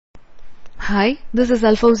Hi, this is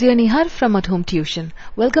Alfawzia Nihar from At Home Tuition.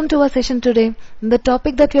 Welcome to our session today. The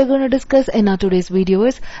topic that we are going to discuss in our today's video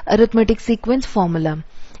is arithmetic sequence formula.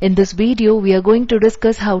 In this video, we are going to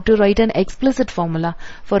discuss how to write an explicit formula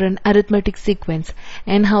for an arithmetic sequence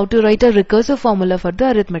and how to write a recursive formula for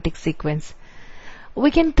the arithmetic sequence.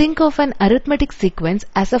 We can think of an arithmetic sequence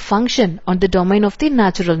as a function on the domain of the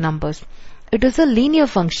natural numbers. It is a linear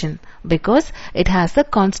function because it has a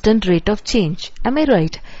constant rate of change. Am I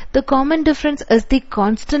right? The common difference is the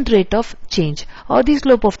constant rate of change or the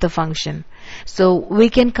slope of the function. So we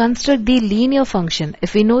can construct the linear function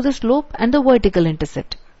if we know the slope and the vertical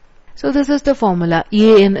intercept. So this is the formula.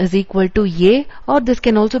 an is equal to a, or this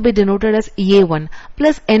can also be denoted as a1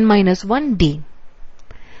 plus n minus 1 d,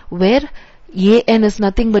 where an is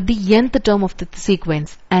nothing but the nth term of the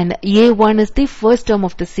sequence and a1 is the first term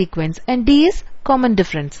of the sequence and d is common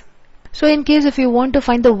difference. So in case if you want to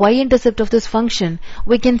find the y-intercept of this function,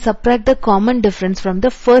 we can subtract the common difference from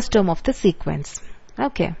the first term of the sequence.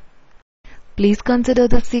 Okay. Please consider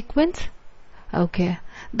the sequence. Okay.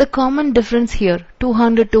 The common difference here,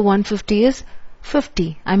 200 to 150 is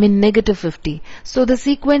 50, negative 50. So the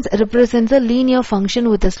sequence represents a linear function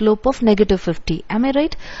with a slope of negative 50. Am I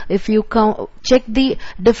right? If you check the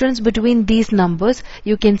difference between these numbers,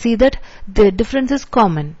 you can see that the difference is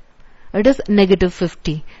common. It is negative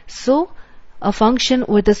 50. So a function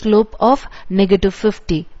with a slope of negative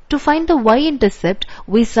 50. To find the y-intercept,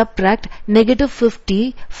 we subtract negative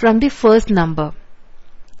 50 from the first number.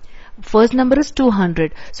 First number is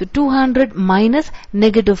 200. So 200 minus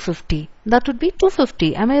negative 50. That would be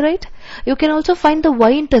 250. Am I right? You can also find the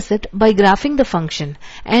y-intercept by graphing the function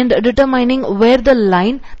and determining where the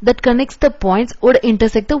line that connects the points would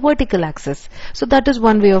intersect the vertical axis. So that is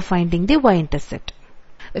one way of finding the y-intercept.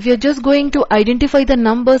 If you're just going to identify the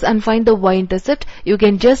numbers and find the y-intercept, you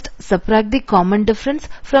can just subtract the common difference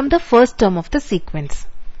from the first term of the sequence.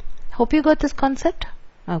 Hope you got this concept?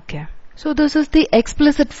 Okay. So this is the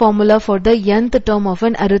explicit formula for the nth term of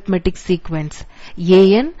an arithmetic sequence.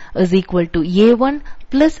 an is equal to a1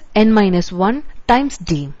 plus n minus 1 times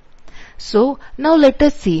d. So now let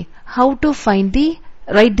us see how to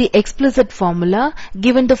write the explicit formula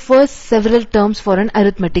given the first several terms for an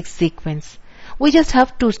arithmetic sequence. We just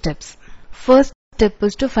have two steps. First step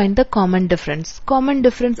is to find the common difference. Common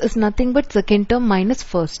difference is nothing but second term minus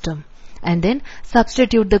first term. And then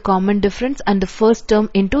substitute the common difference and the first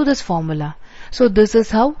term into this formula. So this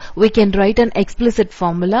is how we can write an explicit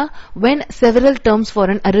formula when several terms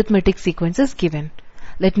for an arithmetic sequence is given.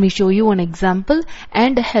 Let me show you an example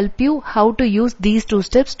and help you how to use these two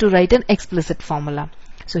steps to write an explicit formula.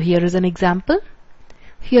 So here is an example.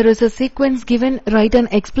 Here is a sequence given. Write an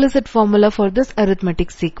explicit formula for this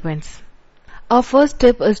arithmetic sequence. Our first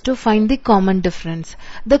step is to find the common difference.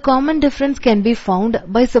 The common difference can be found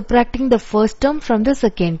by subtracting the first term from the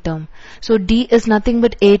second term. So d is nothing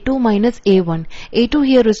but a2 minus a1. a2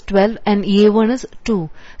 here is 12 and a1 is 2.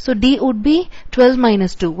 So d would be 12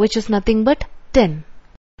 minus 2, which is nothing but 10.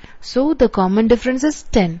 So the common difference is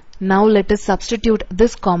 10. Now let us substitute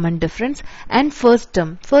this common difference and first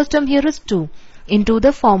term. First term here is 2 into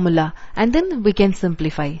the formula and then we can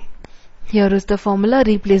simplify. Here is the formula.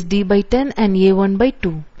 Replace d by 10 and a1 by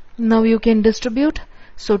 2. Now you can distribute.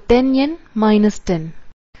 So 10n minus 10.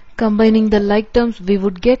 Combining the like terms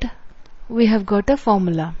we have got a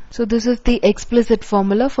formula. So this is the explicit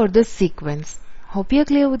formula for this sequence. Hope you are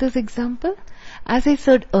clear with this example. As I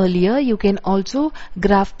said earlier, you can also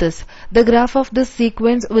graph this. The graph of this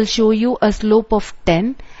sequence will show you a slope of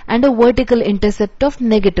 10 and a vertical intercept of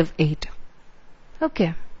negative 8.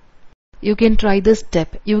 Okay. You can try this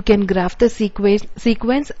step. You can graph the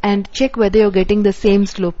sequence and check whether you're getting the same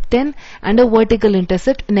slope 10 and a vertical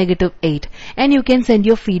intercept negative 8. And you can send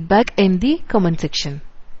your feedback in the comment section.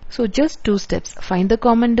 So just two steps. Find the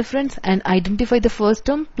common difference and identify the first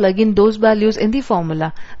term. Plug in those values in the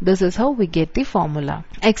formula. This is how we get the formula.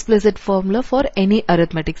 Explicit formula for any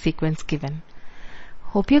arithmetic sequence given.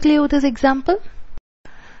 Hope you're clear with this example.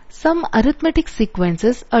 Some arithmetic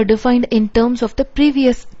sequences are defined in terms of the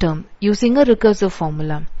previous term using a recursive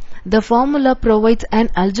formula. The formula provides an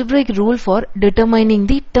algebraic rule for determining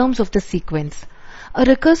the terms of the sequence. A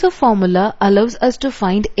recursive formula allows us to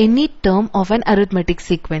find any term of an arithmetic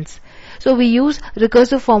sequence. So we use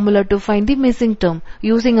recursive formula to find the missing term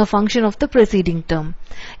using a function of the preceding term.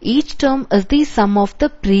 Each term is the sum of the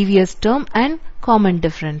previous term and common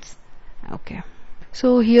difference. Okay.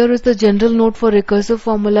 So here is the general note for recursive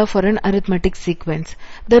formula for an arithmetic sequence.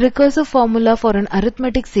 The recursive formula for an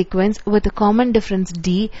arithmetic sequence with a common difference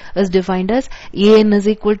d is defined as an is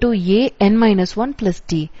equal to a n minus 1 plus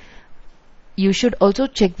d. you should also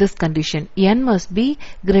check this condition. N must be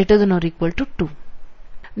greater than or equal to 2.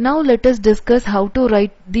 Now let us discuss how to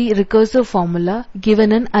write the recursive formula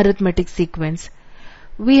given an arithmetic sequence.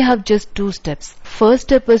 We have just two steps. First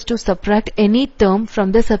step is to subtract any term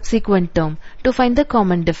from the subsequent term to find the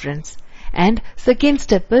common difference. And second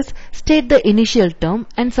step is state the initial term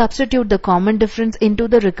and substitute the common difference into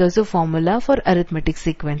the recursive formula for arithmetic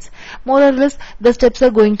sequence. More or less, the steps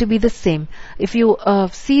are going to be the same. If you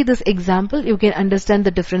see this example, you can understand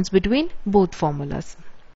the difference between both formulas.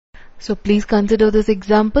 So please consider this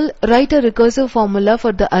example. Write a recursive formula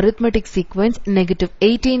for the arithmetic sequence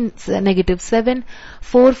 -18, -7,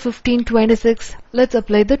 4, 15, 26. Let's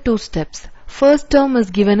apply the two steps. First term is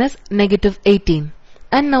given as -18.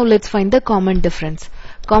 And now let's find the common difference.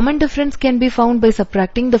 Common difference can be found by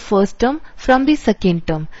subtracting the first term from the second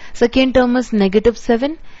term. Second term is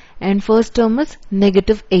 -7 and first term is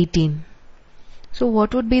 -18. So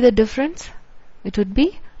what would be the difference? It would be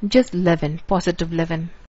just 11, positive 11.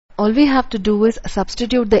 All we have to do is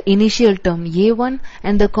substitute the initial term a1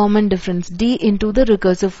 and the common difference d into the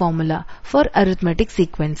recursive formula for arithmetic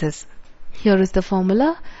sequences. Here is the formula.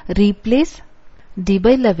 Replace d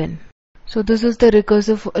by 11. So this is the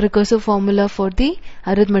recursive formula for the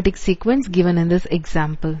arithmetic sequence given in this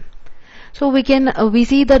example. So we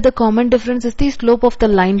see that the common difference is the slope of the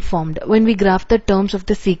line formed when we graph the terms of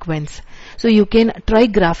the sequence. So you can try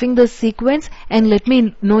graphing the sequence and let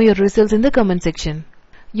me know your results in the comment section.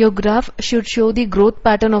 Your graph should show the growth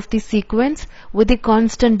pattern of the sequence with the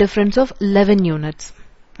constant difference of 11 units.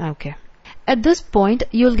 Okay. At this point,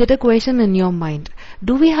 you'll get a question in your mind.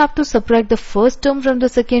 Do we have to subtract the first term from the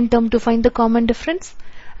second term to find the common difference?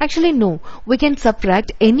 Actually, no. We can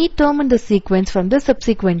subtract any term in the sequence from the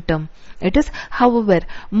subsequent term. It is, however,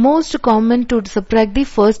 most common to subtract the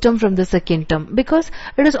first term from the second term because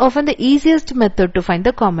it is often the easiest method to find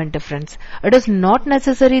the common difference. It is not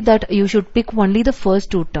necessary that you should pick only the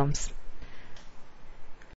first two terms.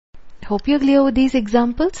 Hope you're clear with these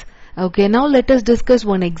examples. Okay, now let us discuss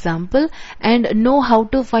one example and know how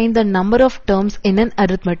to find the number of terms in an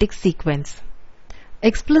arithmetic sequence.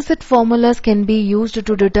 Explicit formulas can be used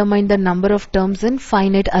to determine the number of terms in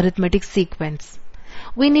finite arithmetic sequence.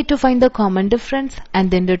 We need to find the common difference and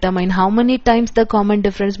then determine how many times the common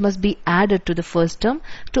difference must be added to the first term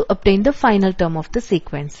to obtain the final term of the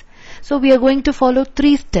sequence. So we are going to follow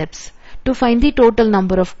three steps to find the total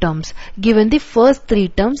number of terms given the first three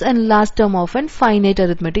terms and last term of an finite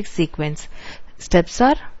arithmetic sequence. Steps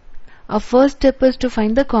are: our first step is to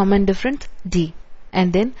find the common difference d.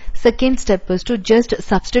 And then second step is to just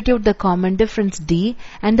substitute the common difference d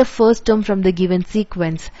and the first term from the given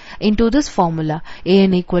sequence into this formula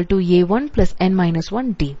an equal to a1 plus n minus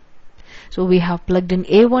 1 d. So we have plugged in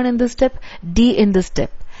a1 in this step, d in this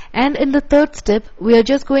step. And in the third step, we are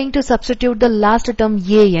just going to substitute the last term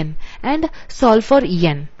an and solve for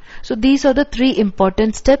n. So these are the three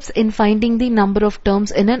important steps in finding the number of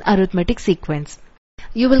terms in an arithmetic sequence.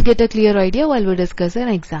 You will get a clear idea while we discuss an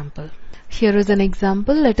example. Here is an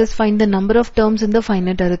example. Let us find the number of terms in the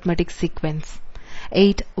finite arithmetic sequence.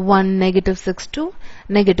 8, 1, -6, 2,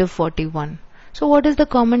 -41. So what is the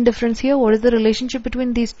common difference here? What is the relationship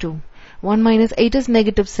between these two? 1 minus 8 is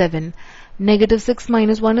 -7. -6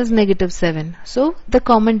 minus 1 is -7. So the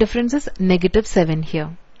common difference is -7 here.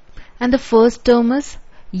 And the first term is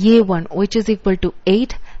a1, which is equal to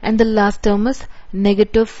 8, and the last term is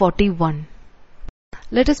 -41.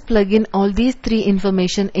 Let us plug in all these three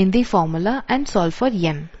information in the formula and solve for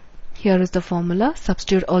n. Here is the formula.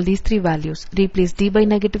 Substitute all these three values. Replace d by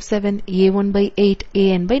 -7, a1 by 8,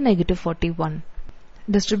 an by -41.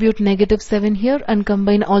 Distribute -7 here and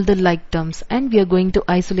combine all the like terms, and we are going to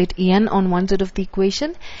isolate n on one side of the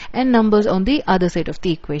equation and numbers on the other side of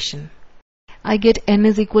the equation. I get n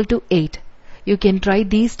is equal to 8. You can try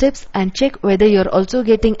these steps and check whether you are also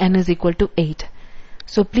getting n is equal to 8.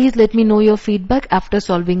 So please let me know your feedback after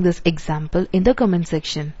solving this example in the comment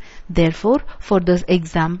section. Therefore, for this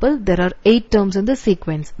example, there are 8 terms in the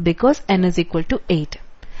sequence because n is equal to 8.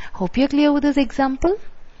 Hope you're clear with this example.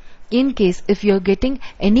 In case if you're getting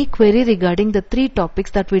any query regarding the three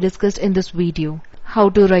topics that we discussed in this video, how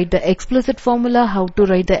to write the explicit formula, how to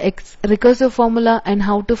write the recursive formula, and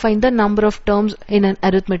how to find the number of terms in an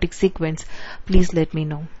arithmetic sequence, please let me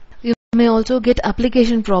know. You may also get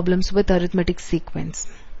application problems with arithmetic sequence.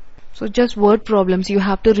 So just word problems, you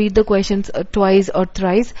have to read the questions twice or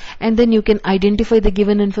thrice, and then you can identify the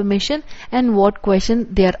given information and what question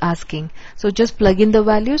they are asking. So just plug in the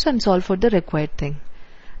values and solve for the required thing.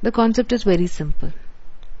 The concept is very simple.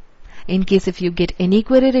 In case if you get any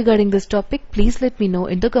query regarding this topic, please let me know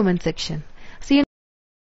in the comment section.